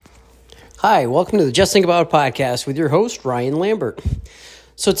Hi, welcome to the Just Think About It podcast with your host, Ryan Lambert.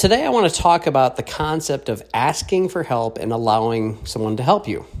 So today I want to talk about the concept of asking for help and allowing someone to help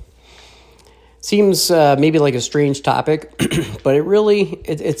you. Seems maybe like a strange topic, but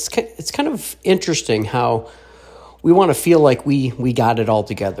it's kind of interesting how we want to feel like we got it all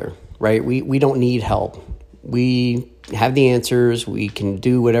together, right? We don't need help. We have the answers. We can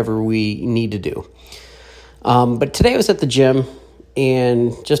do whatever we need to do. But today I was at the gym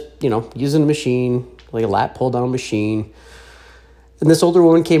and just, using a machine, like a lat pull down machine. And this older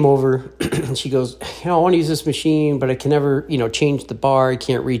woman came over and she goes, I want to use this machine, but I can never, change the bar. I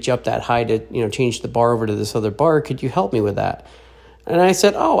can't reach up that high to, change the bar over to this other bar. Could you help me with that? And I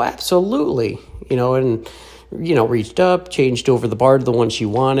said, oh, absolutely. And, reached up, changed over the bar to the one she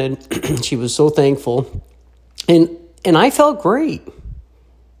wanted. She was so thankful. And I felt great,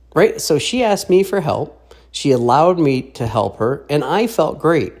 right? So she asked me for help. She allowed me to help her, and I felt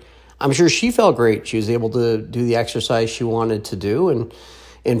great. I'm sure she felt great. She was able to do the exercise she wanted to do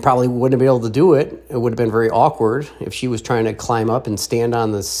and probably wouldn't have been able to do it. It would have been very awkward if she was trying to climb up and stand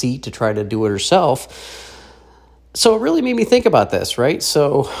on the seat to try to do it herself. So it really made me think about this, right?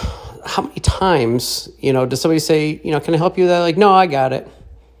 So how many times, does somebody say, can I help you with that? Like, no, I got it.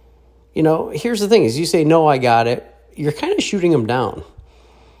 Here's the thing is you say, no, I got it. You're kind of shooting them down.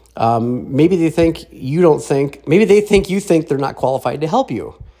 Maybe they think you don't think, maybe they think you think they're not qualified to help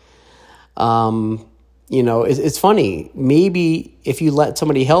you. It's funny. Maybe if you let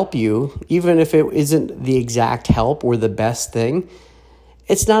somebody help you, even if it isn't the exact help or the best thing,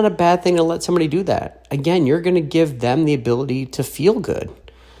 it's not a bad thing to let somebody do that. Again, you're going to give them the ability to feel good.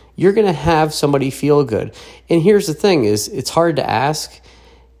 You're going to have somebody feel good. And here's the thing is it's hard to ask.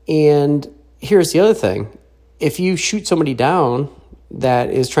 And here's the other thing. If you shoot somebody down that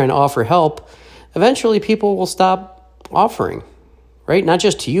is trying to offer help, eventually people will stop offering, right? Not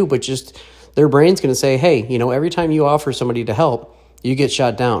just to you, but just their brain's going to say, hey, every time you offer somebody to help, you get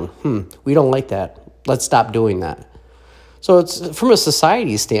shot down. We don't like that. Let's stop doing that. So it's from a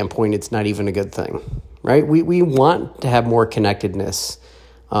society standpoint, it's not even a good thing, right? We want to have more connectedness,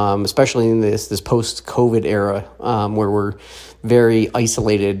 especially in this post-COVID era where we're very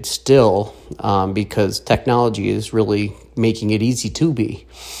isolated still because technology is really making it easy to be.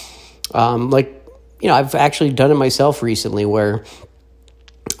 I've actually done it myself recently where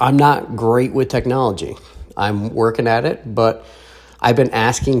I'm not great with technology. I'm working at it, but I've been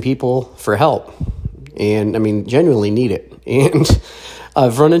asking people for help and genuinely need it. And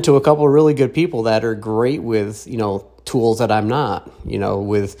I've run into a couple of really good people that are great with, tools that I'm not,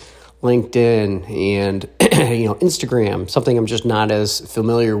 with LinkedIn and, Instagram, something I'm just not as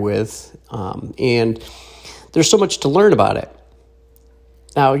familiar with. And there's so much to learn about it.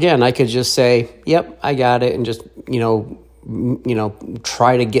 Now, again, I could just say, yep, I got it. And just,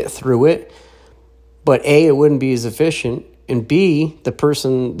 try to get through it. But A, it wouldn't be as efficient. And B, the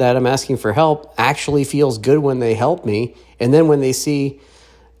person that I'm asking for help actually feels good when they help me. And then when they see,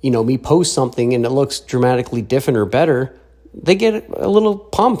 me post something and it looks dramatically different or better, they get a little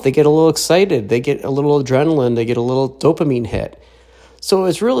pumped. They get a little excited. They get a little adrenaline. They get a little dopamine hit. So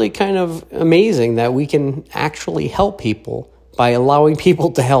it's really kind of amazing that we can actually help people by allowing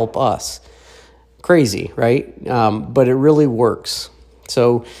people to help us. Crazy, right? But it really works.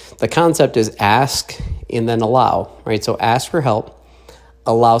 So the concept is ask and then allow, right? So ask for help,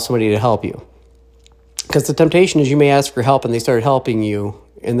 allow somebody to help you. Because the temptation is you may ask for help and they start helping you,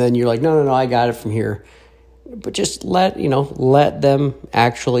 and then you're like, no, I got it from here. But just let them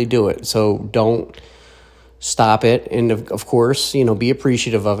actually do it. So don't stop it. And of course, be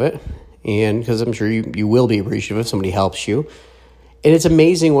appreciative of it. And because I'm sure you will be appreciative if somebody helps you. And it's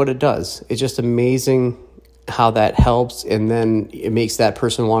amazing what it does. It's just amazing how that helps. And then it makes that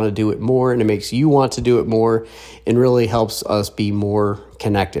person want to do it more. And it makes you want to do it more. And really helps us be more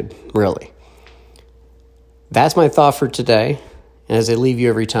connected, really. That's my thought for today. And as I leave you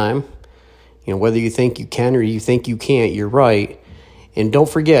every time, whether you think you can or you think you can't, you're right. And don't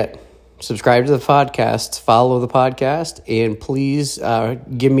forget, subscribe to the podcast, follow the podcast, and please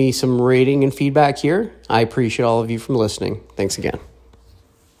give me some rating and feedback here. I appreciate all of you from listening. Thanks again.